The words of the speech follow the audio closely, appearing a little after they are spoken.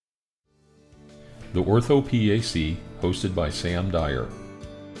the Ortho PAC, hosted by Sam Dyer.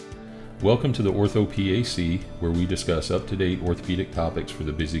 Welcome to the Ortho PAC, where we discuss up-to-date orthopedic topics for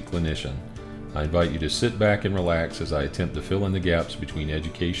the busy clinician. I invite you to sit back and relax as I attempt to fill in the gaps between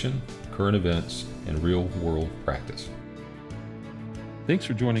education, current events, and real-world practice. Thanks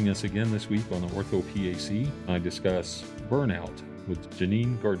for joining us again this week on the Ortho PAC. I discuss burnout with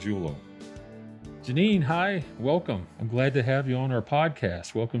Jeanine Gargiulo. Jeanine, hi, welcome. I'm glad to have you on our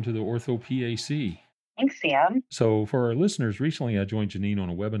podcast. Welcome to the Ortho PAC. Thanks, Sam. So for our listeners, recently I joined Jeanine on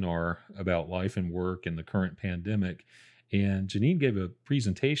a webinar about life and work in the current pandemic. And Jeanine gave a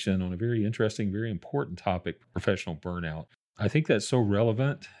presentation on a very interesting, very important topic, professional burnout. I think that's so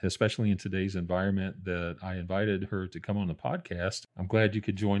relevant, especially in today's environment, that I invited her to come on the podcast. I'm glad you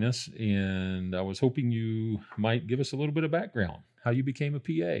could join us. And I was hoping you might give us a little bit of background, how you became a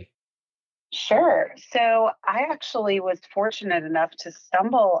PA. Sure. So I actually was fortunate enough to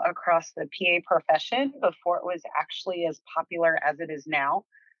stumble across the PA profession before it was actually as popular as it is now.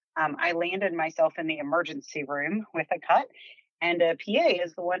 I landed myself in the emergency room with a cut, and a PA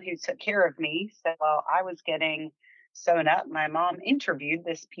is the one who took care of me. So while I was getting sewn up, my mom interviewed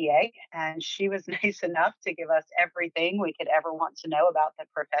this PA, and she was nice enough to give us everything we could ever want to know about the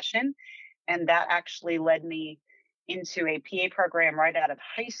profession. And that actually led me into a PA program right out of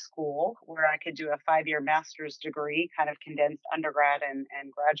high school where I could do a 5-year master's degree, kind of condensed undergrad and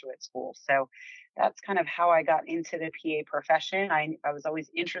graduate school. So that's kind of how I got into the PA profession. I was always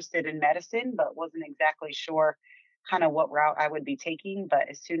interested in medicine, but wasn't exactly sure kind of what route I would be taking. But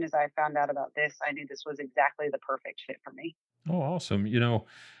as soon as I found out about this, I knew this was exactly the perfect fit for me. Oh, awesome.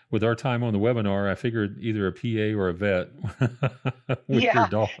 With our time on the webinar, I figured either a PA or a vet with your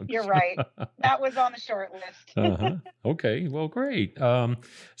dogs. You're right. That was on the short list. Uh-huh. Okay, well, great.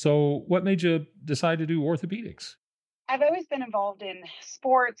 So what made you decide to do orthopedics? I've always been involved in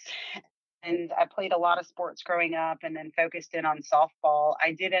sports, and I played a lot of sports growing up and then focused in on softball.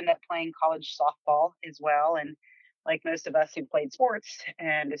 I did end up playing college softball as well. And like most of us who played sports,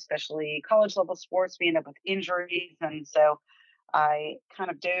 and especially college level sports, we end up with injuries. And so I kind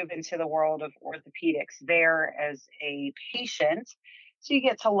of dove into the world of orthopedics there as a patient. So you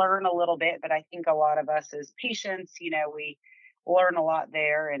get to learn a little bit, but I think a lot of us as patients, we learn a lot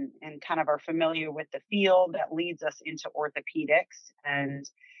there and kind of are familiar with the field that leads us into orthopedics. And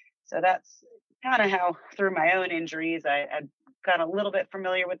so that's kind of how, through my own injuries, I got a little bit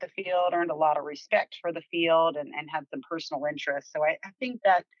familiar with the field, earned a lot of respect for the field, and had some personal interest. So I think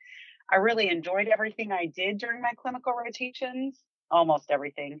that I really enjoyed everything I did during my clinical rotations, almost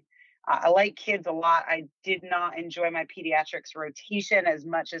everything. I like kids a lot. I did not enjoy my pediatrics rotation as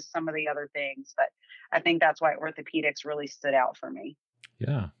much as some of the other things, but I think that's why orthopedics really stood out for me.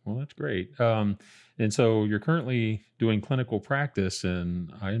 Yeah, well, that's great. And so you're currently doing clinical practice,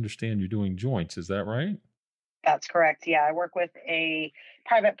 and I understand you're doing joints. Is that right? That's correct. Yeah, I work with a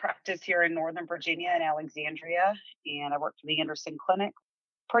private practice here in Northern Virginia in Alexandria, and I work for the Anderson Clinic.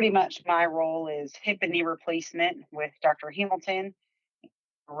 Pretty much my role is hip and knee replacement with Dr. Hamilton, the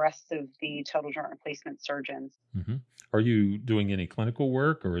rest of the total joint replacement surgeons. Mm-hmm. Are you doing any clinical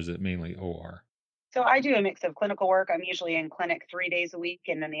work, or is it mainly OR? So I do a mix of clinical work. I'm usually in clinic 3 days a week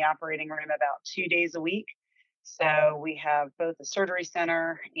and in the operating room about 2 days a week. So we have both a surgery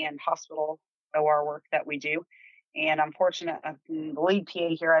center and hospital OR work that we do. And I'm fortunate, I'm the lead PA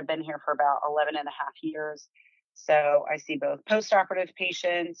here. I've been here for about 11 and a half years. So I see both postoperative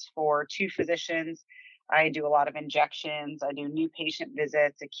patients for 2 physicians. I do a lot of injections. I do new patient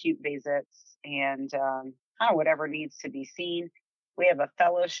visits, acute visits, and kind of whatever needs to be seen. We have a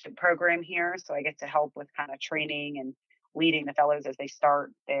fellowship program here, so I get to help with kind of training and leading the fellows as they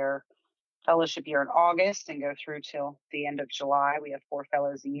start their fellowship year in August and go through till the end of July. We have 4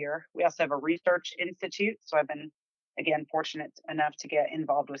 fellows a year. We also have a research institute, so I've been, again, fortunate enough to get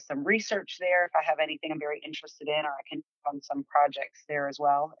involved with some research there if I have anything I'm very interested in, or I can on some projects there as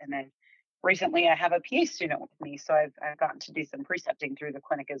well. And then recently I have a PA student with me, so I've gotten to do some precepting through the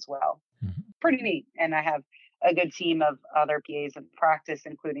clinic as well. Mm-hmm. Pretty neat. And I have a good team of other PAs in practice,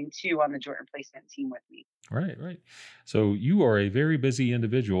 including 2 on the joint replacement team with me. Right. So you are a very busy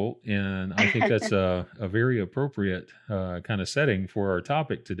individual, and I think that's a very appropriate kind of setting for our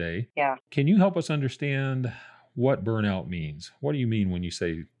topic today. Yeah. Can you help us understand what burnout means? What do you mean when you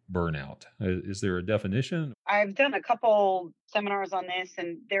say burnout? Is there a definition? I've done a couple seminars on this,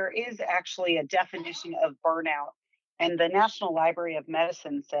 and there is actually a definition of burnout. And the National Library of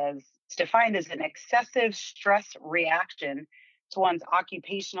Medicine says it's defined as an excessive stress reaction to one's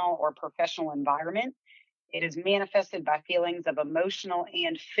occupational or professional environment. It is manifested by feelings of emotional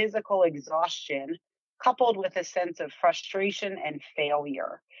and physical exhaustion coupled with a sense of frustration and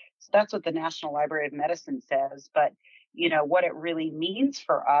failure. So that's what the National Library of Medicine says. But, what it really means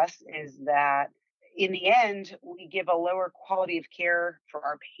for us is that in the end, we give a lower quality of care for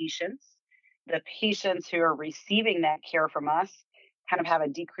our patients. The patients who are receiving that care from us kind of have a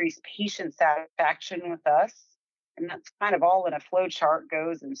decreased patient satisfaction with us. And that's kind of all in a flow chart,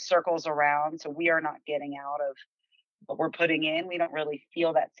 goes and circles around. So we are not getting out of what we're putting in. We don't really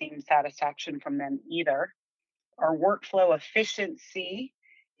feel that same satisfaction from them either. Our workflow efficiency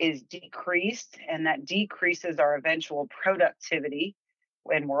is decreased, and that decreases our eventual productivity.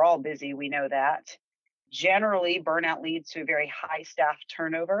 When we're all busy, we know that. Generally, burnout leads to a very high staff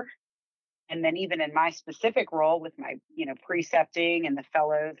turnover. And then even in my specific role with my, precepting and the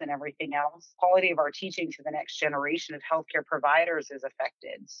fellows and everything else, quality of our teaching to the next generation of healthcare providers is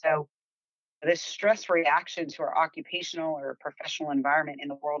affected. So this stress reaction to our occupational or professional environment in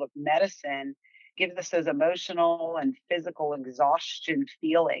the world of medicine gives us those emotional and physical exhaustion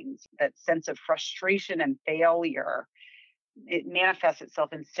feelings, that sense of frustration and failure. It manifests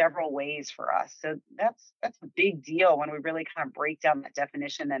itself in several ways for us. So that's a big deal when we really kind of break down that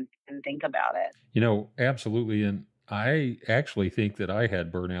definition and think about it. Absolutely. And I actually think that I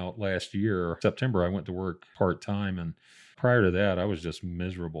had burnout last year. September, I went to work part-time. And prior to that, I was just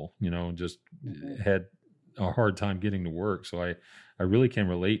miserable, just had a hard time getting to work. So I really can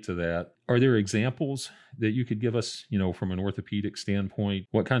relate to that. Are there examples that you could give us, from an orthopedic standpoint?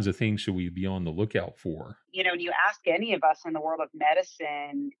 What kinds of things should we be on the lookout for? When you ask any of us in the world of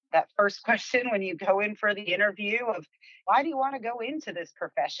medicine, that first question when you go in for the interview of why do you want to go into this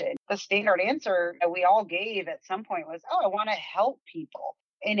profession? The standard answer that we all gave at some point was, oh, I want to help people.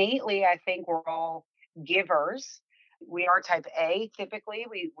 Innately, I think we're all givers. We are type A typically.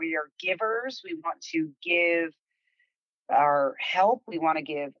 We are givers. We want to give our help. We want to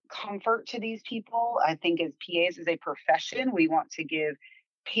give comfort to these people. I think as PAs as a profession, we want to give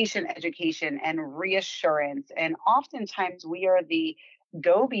patient education and reassurance. And oftentimes we are the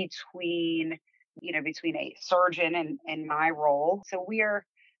go-between, between a surgeon and my role. So we are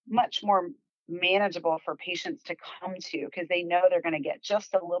much more manageable for patients to come to because they know they're going to get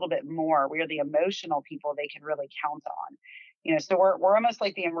just a little bit more. We are the emotional people they can really count on. So we're almost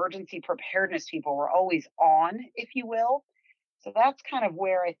like the emergency preparedness people. We're always on, if you will. So that's kind of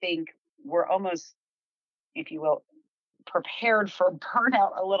where I think we're almost, if you will, prepared for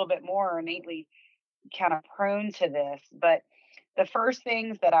burnout a little bit more, innately kind of prone to this. But the first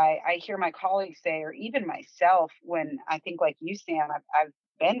things that I hear my colleagues say, or even myself, when I think like you, Sam, I've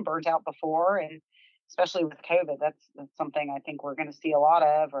been burnt out before, and especially with COVID, that's something I think we're going to see a lot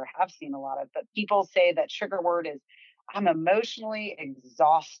of, or have seen a lot of. But people say that trigger word is, I'm emotionally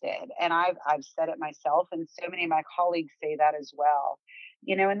exhausted. And I've said it myself, and so many of my colleagues say that as well.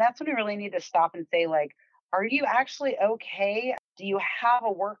 And that's when we really need to stop and say, like, are you actually okay? Do you have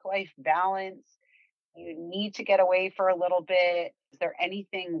a work-life balance? You need to get away for a little bit. Is there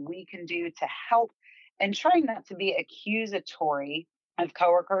anything we can do to help? And trying not to be accusatory of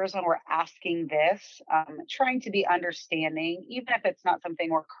coworkers when we're asking this, trying to be understanding, even if it's not something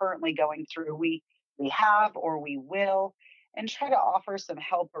we're currently going through. We have or we will, and try to offer some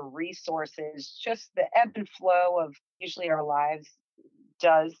help or resources. Just the ebb and flow of usually our lives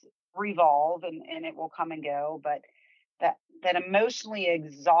does revolve, and it will come and go, but that emotionally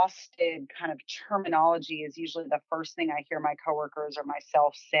exhausted kind of terminology is usually the first thing I hear my coworkers or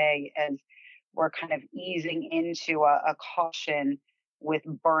myself say as we're kind of easing into a caution with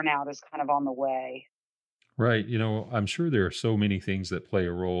burnout is kind of on the way. Right. I'm sure there are so many things that play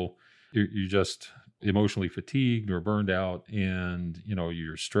a role. You're just emotionally fatigued or burned out, and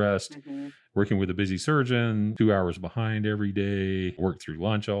you're stressed, working with a busy surgeon, 2 hours behind every day, work through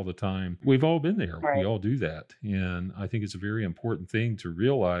lunch all the time. We've all been there. Right. We all do that. And I think it's a very important thing to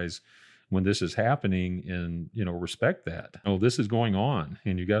realize when this is happening, and respect that. This is going on,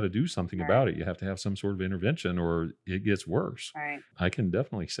 and you got to do something about it. You have to have some sort of intervention, or it gets worse. Right. I can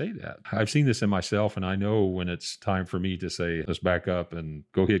definitely say that. I've seen this in myself, and I know when it's time for me to say, let's back up and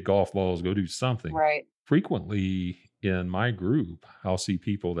go hit golf balls, go do something. Right. Frequently in my group, I'll see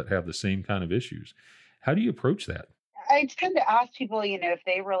people that have the same kind of issues. How do you approach that? I tend to ask people, if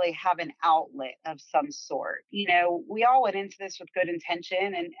they really have an outlet of some sort. We all went into this with good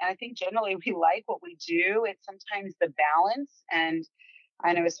intention, and I think generally we like what we do. It's sometimes the balance. And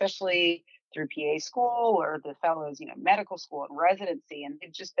I know, especially through PA school or the fellows, medical school and residency, and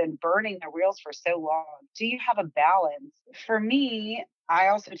they've just been burning their wheels for so long. Do you have a balance? For me, I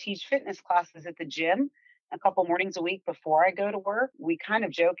also teach fitness classes at the gym a couple mornings a week before I go to work. We kind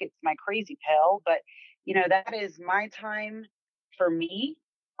of joke it's my crazy pill, but that is my time for me.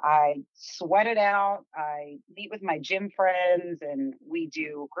 I sweat it out. I meet with my gym friends and we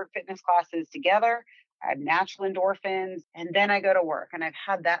do group fitness classes together. I have natural endorphins and then I go to work and I've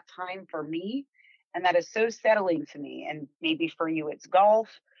had that time for me. And that is so settling to me. And maybe for you, it's golf.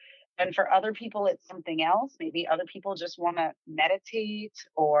 And for other people, it's something else. Maybe other people just want to meditate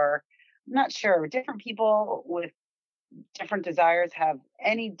or I'm not sure. Different people with different desires have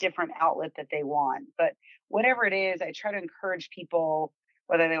any different outlet that they want. But whatever it is, I try to encourage people,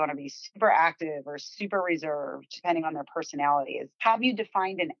 whether they want to be super active or super reserved, depending on their personality, is have you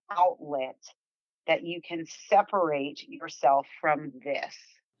defined an outlet that you can separate yourself from this?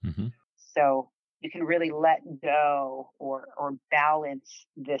 Hmm. So you can really let go or balance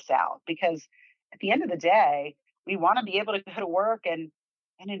this out. Because at the end of the day, we want to be able to go to work and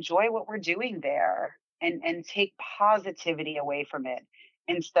enjoy what we're doing there and take positivity away from it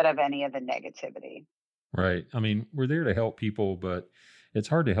instead of any of the negativity. Right. I mean, we're there to help people, but it's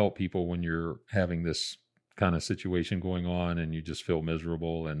hard to help people when you're having this kind of situation going on and you just feel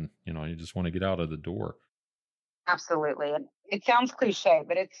miserable and, you just want to get out of the door. Absolutely. And it sounds cliche,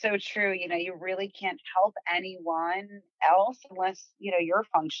 but it's so true. You really can't help anyone else unless, you're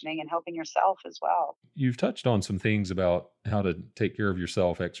functioning and helping yourself as well. You've touched on some things about how to take care of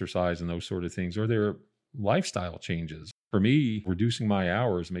yourself, exercise, and those sort of things. Are there lifestyle changes? For me, reducing my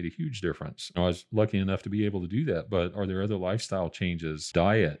hours made a huge difference. I was lucky enough to be able to do that, but are there other lifestyle changes?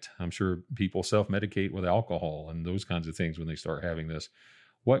 Diet. I'm sure people self medicate with alcohol and those kinds of things when they start having this.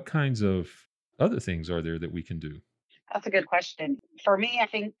 What kinds of other things are there that we can do? That's a good question. For me, I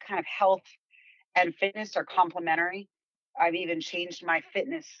think kind of health and fitness are complementary. I've even changed my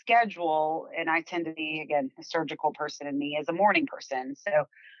fitness schedule, and I tend to be, again, a surgical person and me as a morning person. So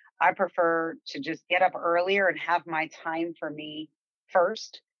I prefer to just get up earlier and have my time for me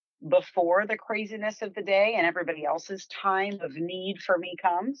first before the craziness of the day and everybody else's time of need for me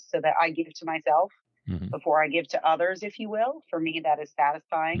comes so that I give to myself Hmm. before I give to others, if you will. For me, that is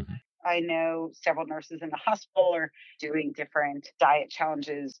satisfying. Hmm. I know several nurses in the hospital are doing different diet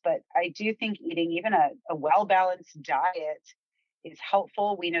challenges, but I do think eating even a well balanced diet is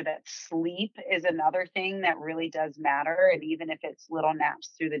helpful. We know that sleep is another thing that really does matter. And even if it's little naps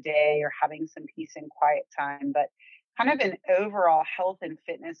through the day or having some peace and quiet time, but kind of an overall health and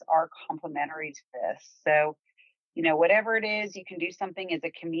fitness are complementary to this. So whatever it is, you can do something as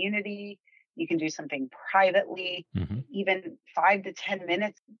a community, you can do something privately, Hmm. even 5 to 10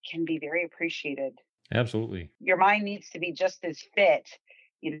 minutes can be very appreciated. Absolutely. Your mind needs to be just as fit.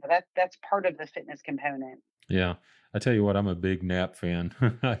 That's part of the fitness component. Yeah. I tell you what, I'm a big nap fan.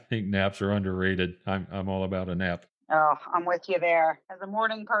 I think naps are underrated. I'm all about a nap. Oh, I'm with you there. As a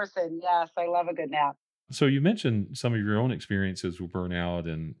morning person, yes, I love a good nap. So you mentioned some of your own experiences with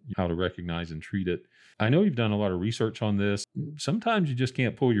burnout and how to recognize and treat it. I know you've done a lot of research on this. Sometimes you just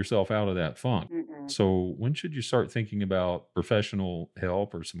can't pull yourself out of that funk. Mm-mm. So when should you start thinking about professional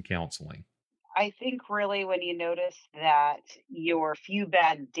help or some counseling? I think really when you notice that your few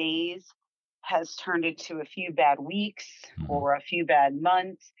bad days has turned into a few bad weeks Hmm. or a few bad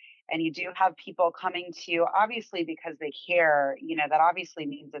months, and you do have people coming to you, obviously because they care, that obviously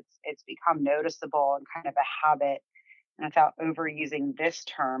means it's become noticeable and kind of a habit. And without overusing this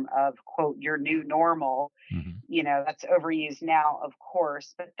term of quote your new normal, Hmm. that's overused now, of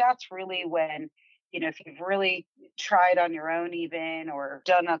course, but that's really when, if you've really tried on your own, even or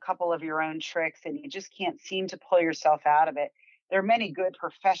done a couple of your own tricks and you just can't seem to pull yourself out of it, there are many good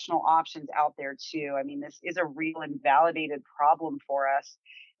professional options out there too. I mean, this is a real and validated problem for us.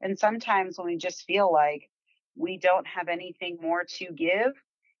 And sometimes when we just feel like we don't have anything more to give,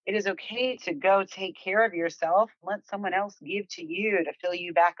 it is okay to go take care of yourself. Let someone else give to you to fill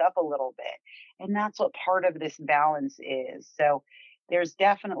you back up a little bit. And that's what part of this balance is. So there's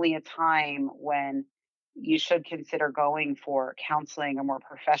definitely a time when you should consider going for counseling or more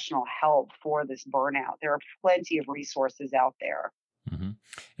professional help for this burnout. There are plenty of resources out there. Hmm.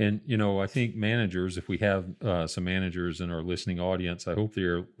 And, I think managers, if we have some managers in our listening audience, I hope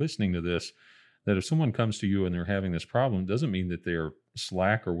they're listening to this, that if someone comes to you and they're having this problem, it doesn't mean that they're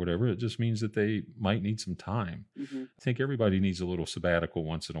slack or whatever. It just means that they might need some time. Hmm. I think everybody needs a little sabbatical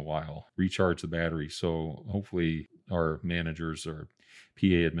once in a while, recharge the battery. So hopefully our managers or PA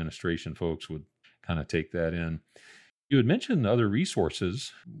administration folks would kind of take that in. You had mentioned other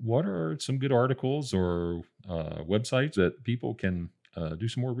resources. What are some good articles or websites that people can do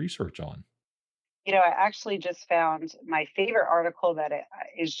some more research on? I actually just found my favorite article that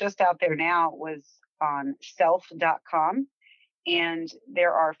is just out there now was on self.com. And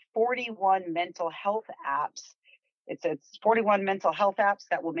there are 41 mental health apps. It's 41 mental health apps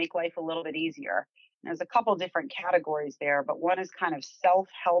that will make life a little bit easier. There's a couple different categories there, but one is kind of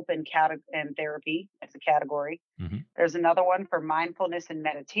self-help and therapy as a category. Hmm. There's another one for mindfulness and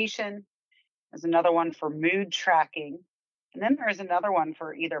meditation. There's another one for mood tracking. And then there's another one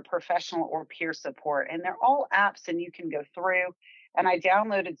for either professional or peer support. And they're all apps and you can go through. And I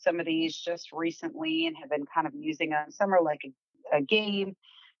downloaded some of these just recently and have been kind of using them. Some are like a game,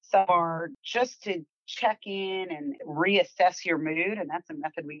 some are just to check in and reassess your mood. And that's a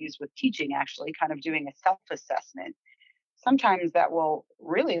method we use with teaching, actually, kind of doing a self assessment. Sometimes that will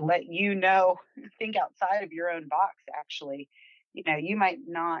really let you know, think outside of your own box, actually. You might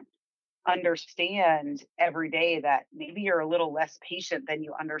not understand every day that maybe you're a little less patient than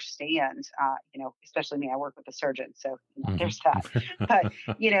you understand. Especially me, I work with a surgeon, so there's that. But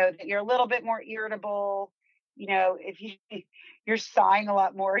that you're a little bit more irritable. If you're sighing a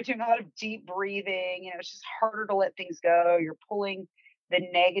lot more, doing a lot of deep breathing. It's just harder to let things go. You're pulling the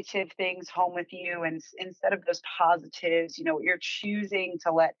negative things home with you, and instead of those positives, you're choosing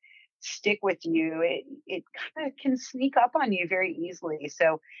to let stick with you. It kind of can sneak up on you very easily.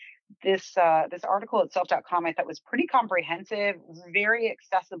 So this article at self.com I thought was pretty comprehensive, very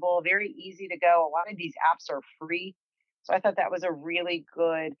accessible, very easy to go. A lot of these apps are free. So I thought that was a really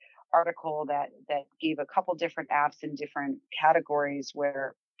good article that gave a couple different apps in different categories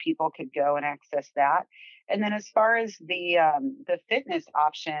where people could go and access that. And then as far as the fitness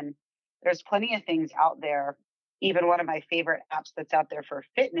option, there's plenty of things out there. Even one of my favorite apps that's out there for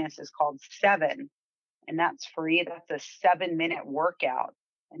fitness is called 7, and that's free. That's a 7-minute workout.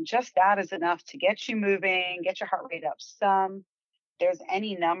 And just that is enough to get you moving, get your heart rate up some. There's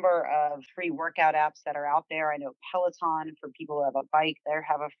any number of free workout apps that are out there. I know Peloton, for people who have a bike, they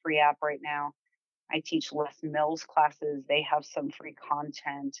have a free app right now. I teach Les Mills classes. They have some free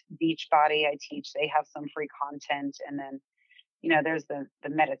content. Beachbody, I teach. They have some free content. And then, there's the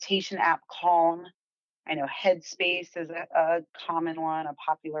meditation app, Calm. I know Headspace is a common one, a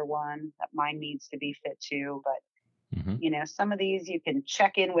popular one that mine needs to be fit to. But some of these you can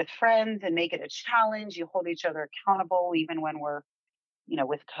check in with friends and make it a challenge. You hold each other accountable, even when we're,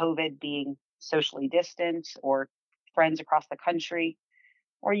 with COVID being socially distant or friends across the country.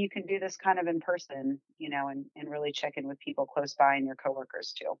 Or you can do this kind of in person, and really check in with people close by and your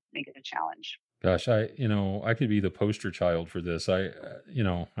coworkers too. Make it a challenge. Gosh, I could be the poster child for this. I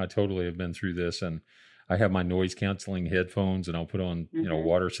totally have been through this, and I have my noise canceling headphones, and I'll put on,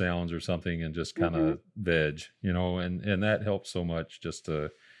 water sounds or something and just kind of veg, and that helps so much just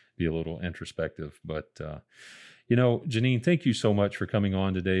to be a little introspective. But, Jeanine, thank you so much for coming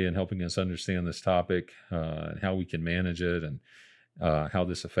on today and helping us understand this topic, and how we can manage it and how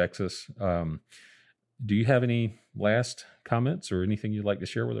this affects us. Do you have any last comments or anything you'd like to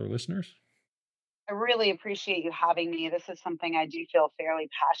share with our listeners? I really appreciate you having me. This is something I do feel fairly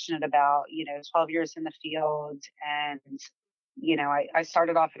passionate about, 12 years in the field. And, I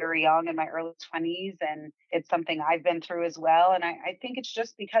started off very young in my early 20s, and it's something I've been through as well. And I think it's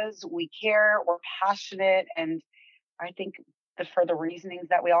just because we care, we're passionate. And I think for the reasonings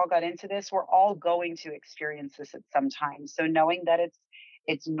that we all got into this, we're all going to experience this at some time. So knowing that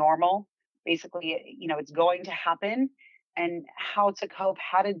it's normal, basically, it's going to happen. And how to cope,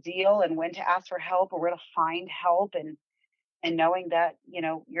 how to deal, and when to ask for help or where to find help, and knowing that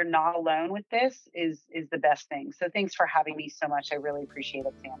you're not alone with this is the best thing. So thanks for having me so much. I really appreciate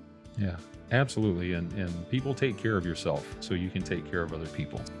it, Sam. Yeah, absolutely. And people, take care of yourself so you can take care of other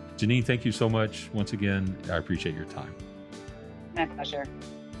people. Jeanine, thank you so much. Once again, I appreciate your time. My pleasure.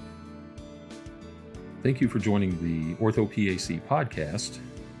 Thank you for joining the OrthoPAC podcast.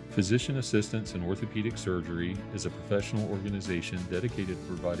 Physician Assistants in Orthopedic Surgery is a professional organization dedicated to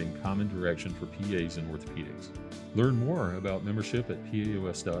providing common direction for PAs in orthopedics. Learn more about membership at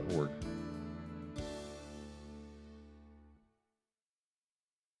paos.org.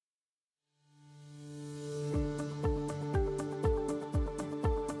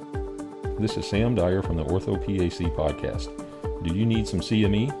 This is Sam Dyer from the OrthoPAC podcast. Do you need some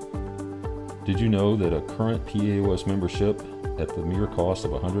CME? Did you know that a current PAOS membership at the mere cost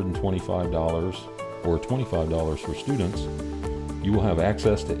of $125 or $25 for students, you will have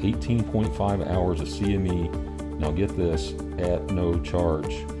access to 18.5 hours of CME, now get this, at no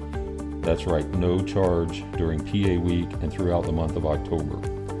charge. That's right, no charge during PA week and throughout the month of October.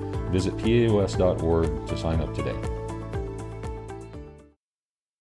 Visit PAOS.org to sign up today.